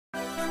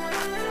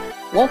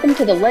Welcome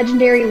to the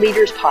Legendary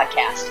Leaders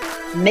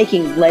Podcast,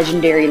 Making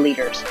Legendary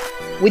Leaders,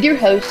 with your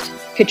host,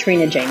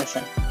 Katrina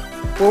Jameson,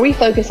 where we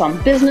focus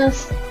on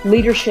business,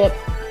 leadership,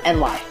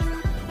 and life.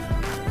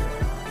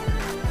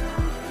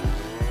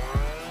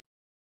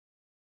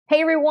 Hey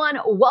everyone,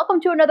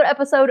 welcome to another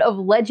episode of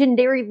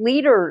Legendary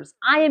Leaders.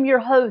 I am your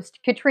host,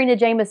 Katrina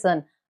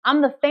Jameson.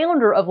 I'm the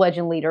founder of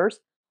Legend Leaders,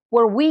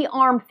 where we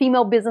arm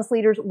female business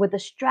leaders with the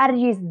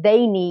strategies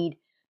they need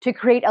to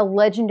create a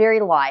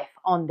legendary life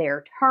on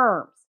their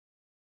terms.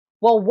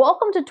 Well,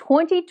 welcome to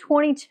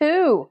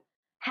 2022.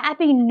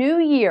 Happy New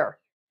Year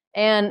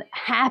and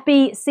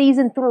happy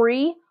season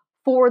 3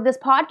 for this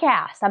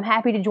podcast. I'm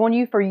happy to join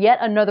you for yet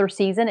another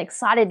season.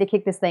 Excited to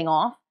kick this thing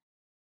off.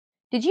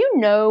 Did you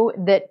know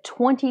that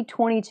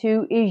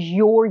 2022 is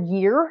your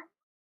year?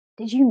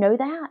 Did you know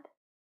that?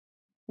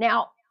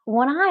 Now,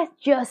 when I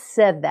just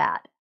said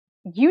that,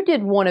 you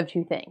did one of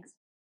two things.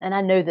 And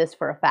I know this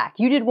for a fact.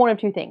 You did one of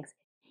two things.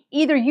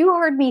 Either you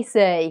heard me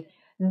say,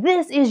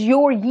 "This is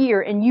your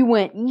year," and you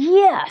went,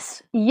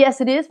 yes,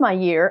 it is my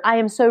year. I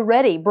am so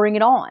ready. Bring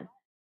it on.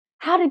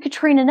 How did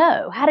Katrina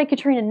know? How did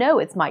Katrina know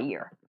it's my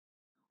year?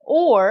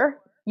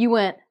 Or you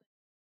went,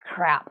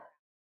 crap,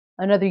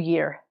 another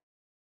year.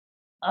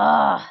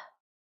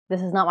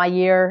 This is not my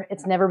year.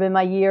 It's never been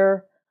my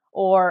year.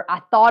 Or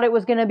I thought it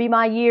was going to be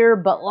my year,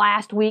 but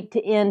last week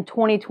to end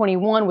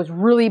 2021 was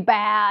really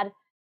bad.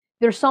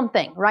 There's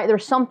something, right?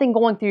 There's something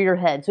going through your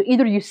head. So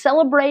either you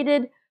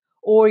celebrated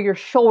or your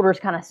shoulders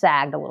kind of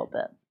sagged a little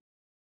bit.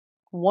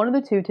 One of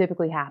the two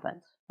typically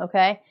happens,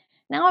 okay?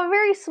 Now, a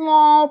very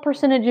small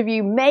percentage of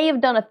you may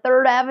have done a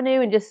third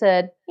avenue and just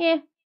said,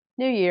 new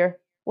year,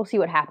 we'll see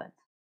what happens,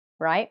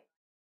 right?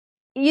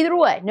 Either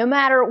way, no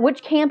matter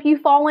which camp you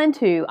fall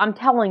into, I'm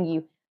telling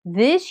you,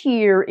 this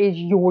year is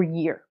your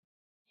year.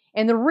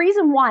 And the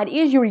reason why it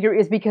is your year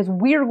is because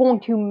we're going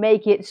to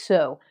make it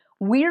so.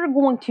 We're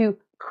going to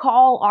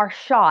call our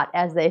shot,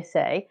 as they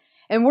say,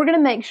 and we're going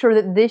to make sure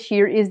that this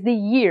year is the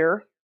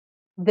year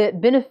that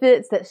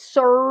benefits, that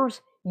serves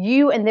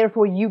you, and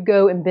therefore you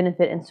go and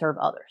benefit and serve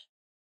others.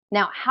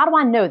 Now, how do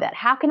I know that?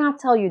 How can I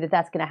tell you that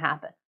that's going to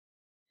happen?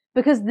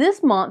 Because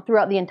this month,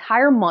 throughout the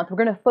entire month,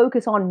 we're going to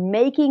focus on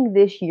making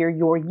this year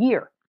your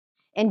year.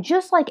 And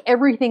just like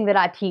everything that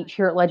I teach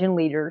here at Legend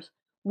Leaders,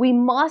 we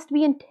must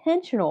be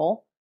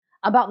intentional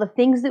about the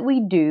things that we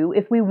do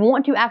if we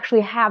want to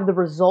actually have the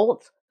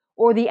results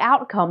or the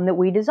outcome that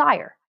we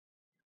desire.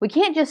 We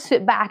can't just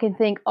sit back and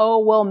think, oh,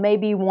 well,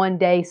 maybe one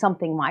day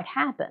something might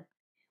happen.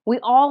 We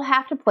all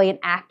have to play an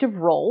active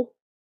role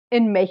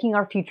in making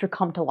our future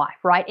come to life,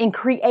 right? In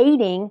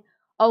creating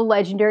a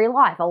legendary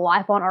life, a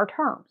life on our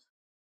terms.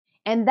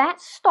 And that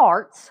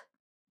starts,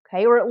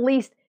 okay, or at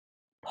least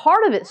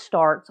part of it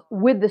starts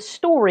with the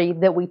story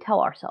that we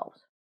tell ourselves.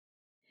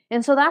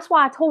 And so that's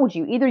why I told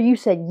you, either you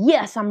said,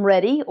 yes, I'm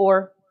ready,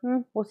 or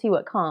we'll see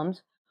what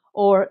comes,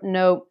 or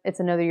no,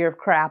 it's another year of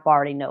crap, I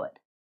already know it.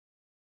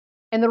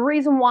 And the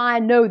reason why I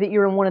know that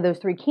you're in one of those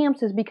three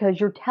camps is because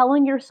you're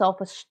telling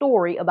yourself a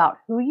story about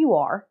who you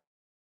are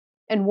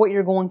and what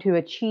you're going to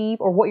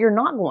achieve or what you're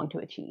not going to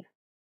achieve.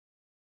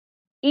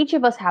 Each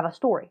of us have a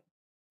story.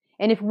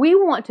 And if we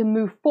want to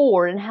move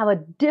forward and have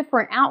a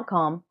different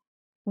outcome,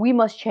 we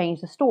must change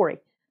the story.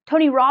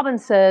 Tony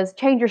Robbins says,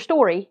 change your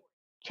story,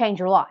 change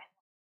your life,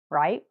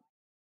 right?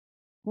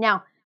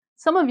 Now,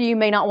 some of you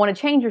may not want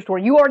to change your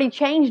story. You already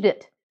changed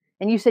it.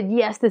 And you said,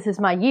 yes, this is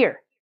my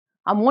year.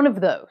 I'm one of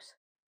those.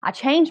 I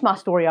changed my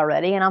story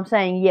already, and I'm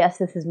saying, yes,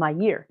 this is my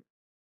year.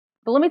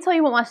 But let me tell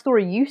you what my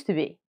story used to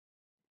be.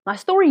 My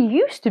story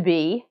used to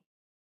be,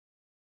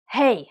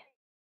 hey,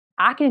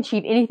 I can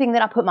achieve anything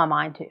that I put my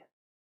mind to.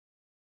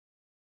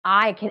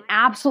 I can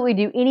absolutely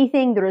do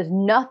anything. There is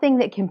nothing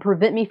that can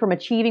prevent me from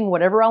achieving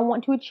whatever I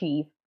want to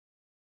achieve.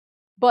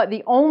 But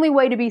the only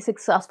way to be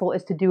successful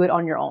is to do it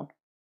on your own.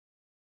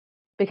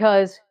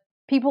 Because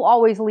people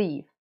always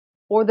leave,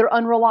 or they're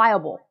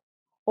unreliable,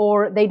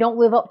 or they don't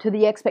live up to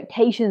the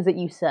expectations that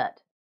you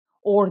set,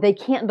 or they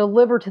can't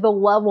deliver to the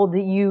level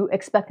that you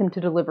expect them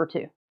to deliver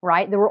to,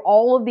 right? There were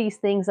all of these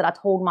things that I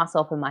told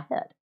myself in my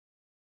head.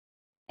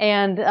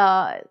 And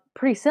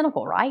pretty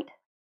cynical, right?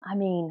 I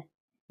mean,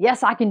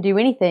 yes, I can do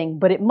anything,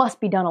 but it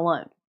must be done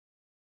alone.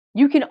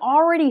 You can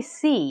already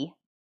see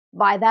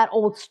by that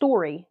old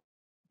story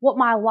what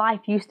my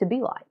life used to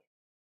be like.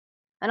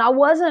 And I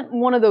wasn't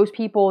one of those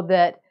people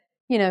that,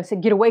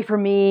 said, get away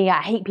from me,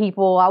 I hate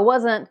people. I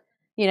wasn't,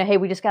 hey,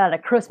 we just got out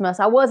of Christmas.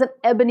 I wasn't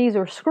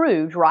Ebenezer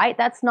Scrooge, right?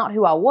 That's not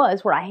who I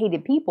was, where I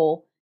hated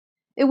people.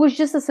 It was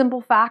just a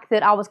simple fact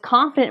that I was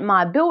confident in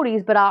my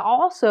abilities, but I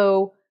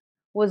also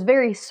was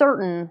very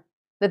certain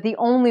that the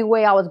only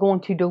way I was going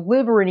to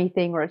deliver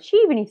anything or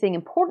achieve anything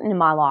important in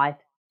my life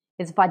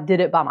is if I did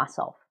it by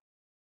myself.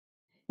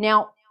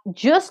 Now,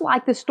 just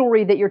like the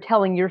story that you're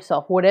telling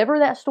yourself, whatever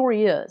that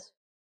story is,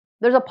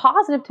 there's a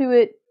positive to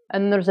it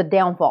and there's a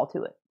downfall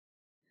to it.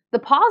 The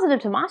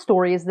positive to my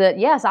story is that,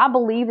 yes, I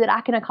believe that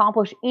I can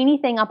accomplish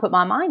anything I put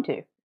my mind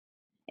to.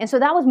 And so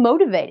that was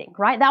motivating,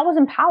 right? That was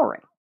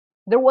empowering.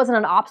 There wasn't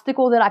an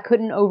obstacle that I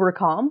couldn't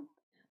overcome.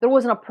 There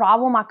wasn't a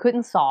problem I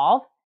couldn't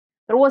solve.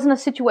 There wasn't a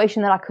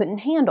situation that I couldn't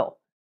handle.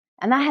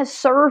 And that has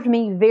served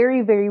me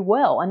very, very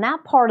well. And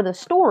that part of the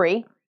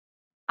story,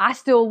 I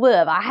still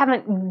live. I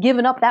haven't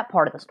given up that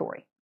part of the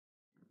story.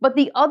 But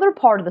the other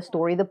part of the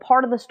story, the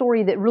part of the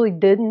story that really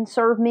didn't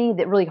serve me,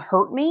 that really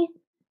hurt me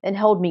and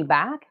held me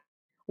back,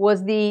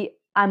 was the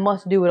I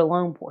must do it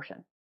alone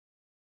portion.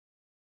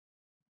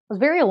 I was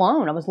very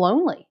alone. I was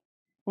lonely.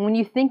 And when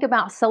you think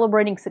about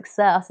celebrating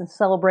success and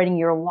celebrating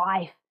your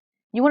life,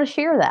 you want to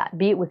share that,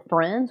 be it with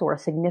friends or a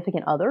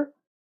significant other,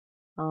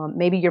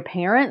 maybe your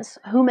parents,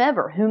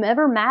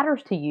 whomever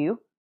matters to you.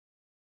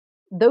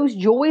 Those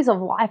joys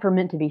of life are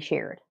meant to be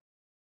shared.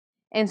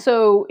 And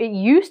so it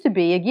used to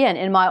be, again,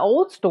 in my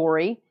old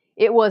story,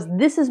 it was,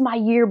 this is my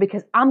year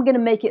because I'm going to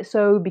make it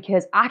so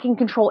because I can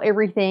control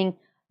everything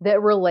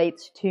that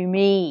relates to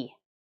me.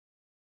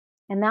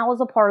 And that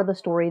was a part of the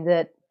story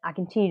that I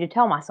continue to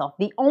tell myself.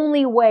 The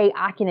only way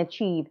I can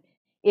achieve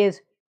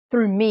is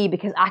through me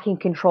because I can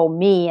control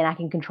me and I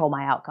can control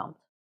my outcomes.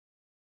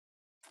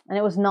 And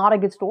it was not a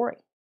good story.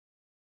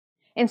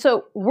 And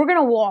so we're going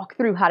to walk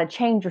through how to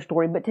change your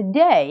story. But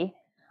today,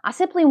 I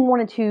simply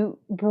wanted to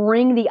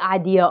bring the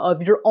idea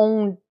of your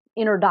own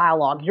inner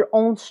dialogue, your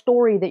own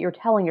story that you're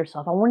telling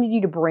yourself. I wanted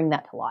you to bring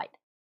that to light.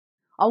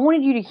 I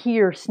wanted you to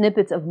hear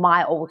snippets of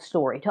my old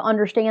story, to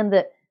understand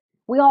that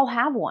we all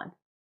have one.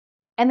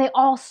 And they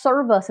all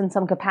serve us in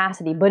some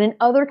capacity. But in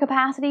other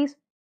capacities,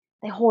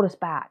 they hold us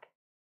back.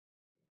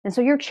 And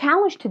so your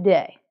challenge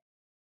today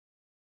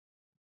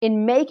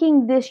in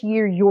making this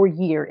year your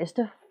year is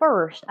to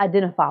first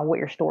identify what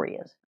your story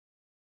is.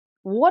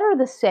 What are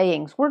the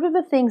sayings? What are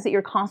the things that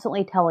you're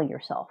constantly telling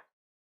yourself?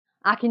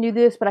 I can do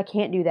this, but I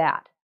can't do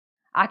that.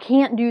 I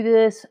can't do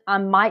this. I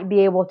might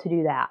be able to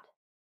do that.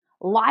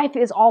 Life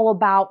is all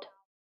about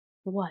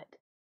what?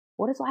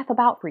 What is life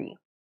about for you?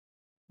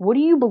 What do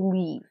you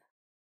believe?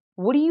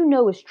 What do you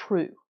know is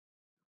true?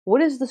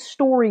 What is the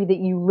story that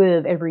you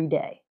live every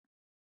day?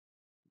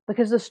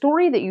 Because the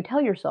story that you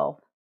tell yourself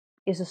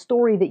is a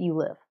story that you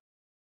live.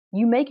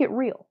 You make it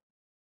real.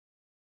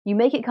 You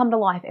make it come to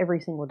life every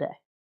single day.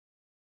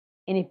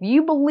 And if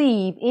you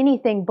believe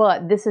anything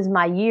but this is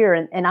my year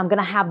and I'm going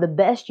to have the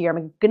best year,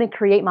 I'm going to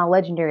create my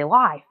legendary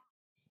life.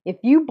 If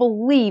you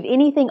believe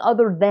anything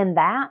other than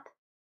that,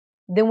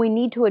 then we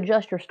need to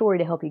adjust your story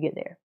to help you get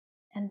there.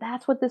 And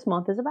that's what this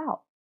month is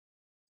about.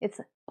 It's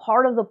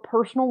part of the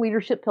personal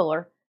leadership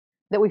pillar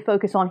that we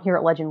focus on here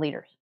at Legend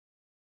Leaders.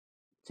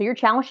 So your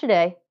challenge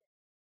today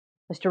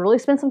is to really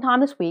spend some time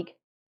this week,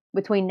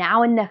 between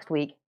now and next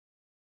week,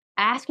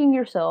 asking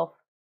yourself,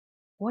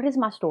 what is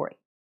my story?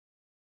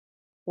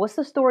 What's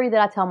the story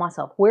that I tell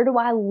myself? Where do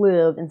I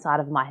live inside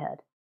of my head?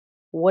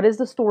 What is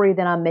the story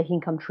that I'm making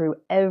come true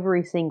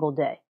every single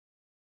day,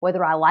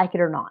 whether I like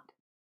it or not?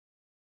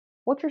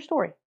 What's your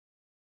story?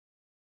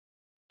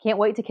 Can't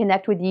wait to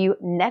connect with you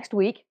next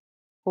week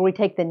where we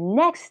take the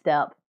next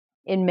step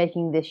in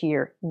making this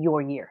year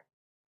your year.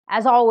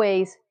 As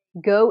always,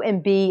 go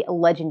and be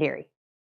legendary.